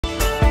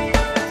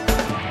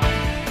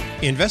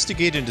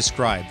Investigate and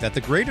describe that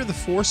the greater the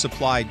force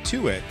applied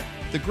to it,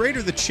 the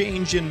greater the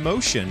change in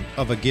motion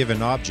of a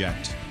given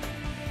object.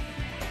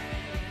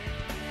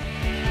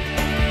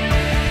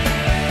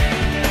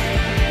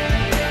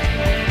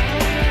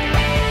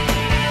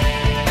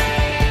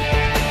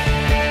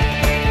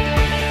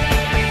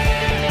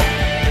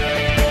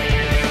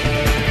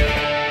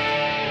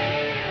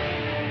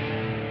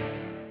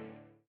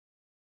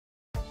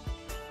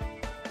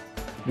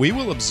 We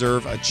will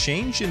observe a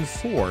change in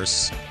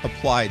force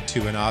applied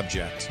to an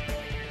object.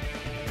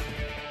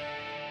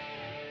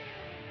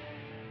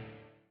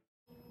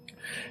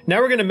 Now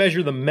we're going to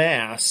measure the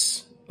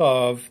mass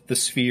of the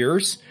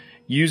spheres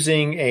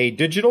using a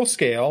digital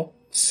scale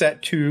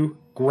set to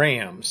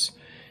grams.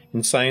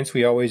 In science,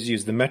 we always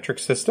use the metric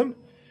system.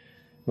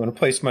 I'm going to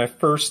place my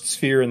first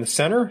sphere in the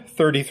center,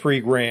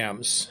 33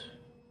 grams.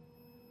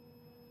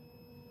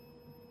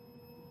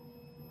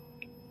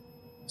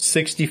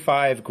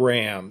 65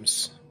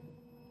 grams.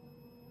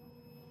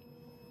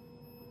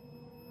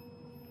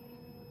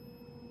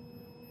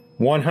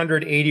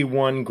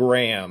 181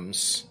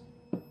 grams.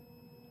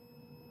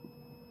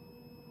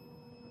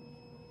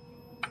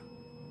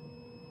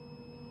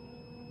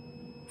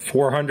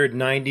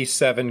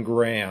 497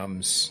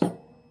 grams.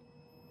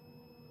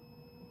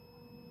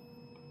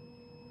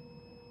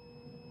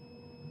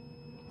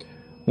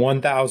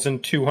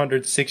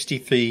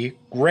 1,263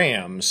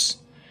 grams.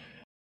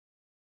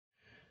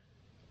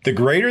 The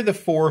greater the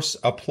force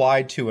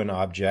applied to an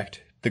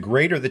object, the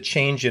greater the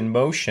change in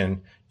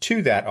motion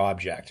to that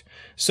object.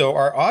 So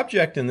our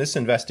object in this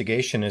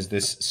investigation is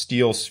this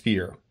steel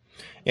sphere.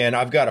 And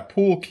I've got a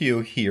pool cue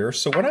here.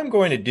 So what I'm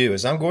going to do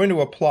is I'm going to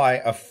apply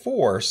a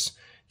force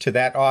to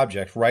that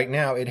object. Right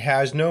now it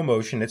has no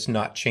motion. It's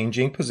not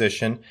changing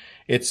position.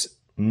 It's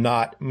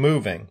not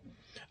moving.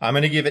 I'm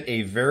going to give it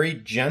a very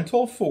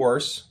gentle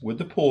force with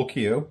the pool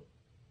cue.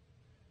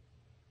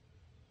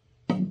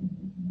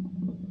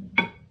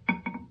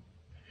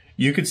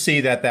 You could see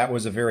that that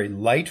was a very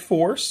light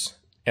force,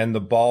 and the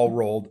ball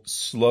rolled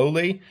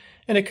slowly,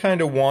 and it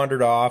kind of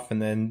wandered off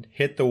and then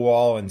hit the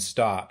wall and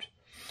stopped.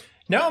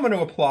 Now I'm going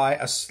to apply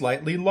a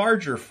slightly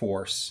larger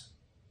force.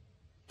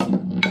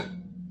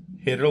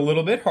 Hit it a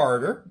little bit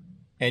harder,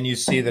 and you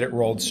see that it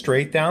rolled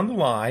straight down the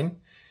line,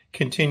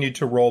 continued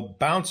to roll,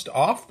 bounced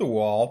off the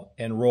wall,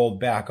 and rolled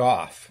back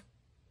off.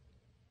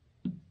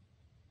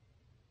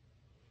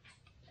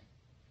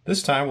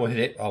 This time we'll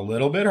hit it a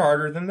little bit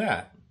harder than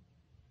that.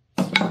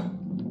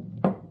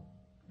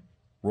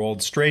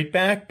 Rolled straight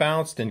back,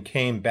 bounced, and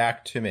came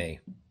back to me.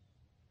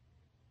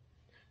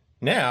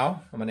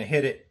 Now, I'm going to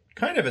hit it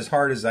kind of as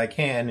hard as I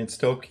can and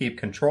still keep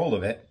control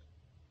of it.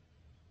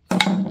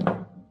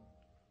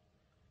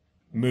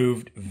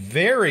 Moved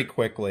very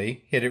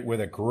quickly, hit it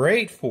with a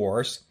great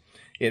force.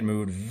 It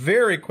moved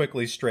very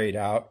quickly straight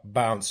out,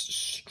 bounced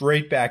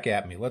straight back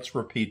at me. Let's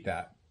repeat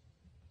that.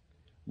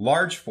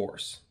 Large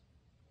force.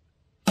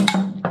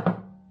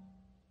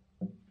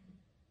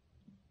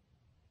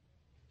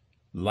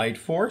 Light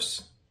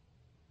force.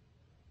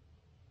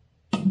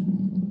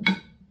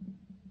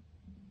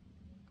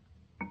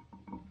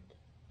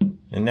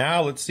 And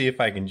now let's see if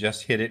I can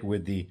just hit it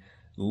with the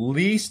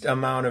least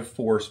amount of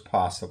force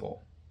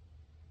possible.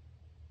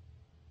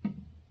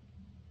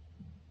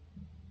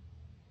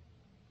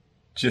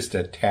 Just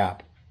a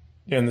tap,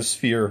 and the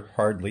sphere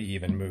hardly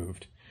even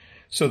moved.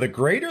 So the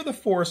greater the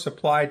force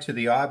applied to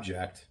the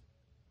object,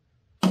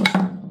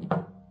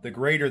 the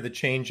greater the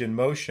change in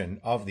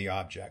motion of the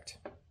object.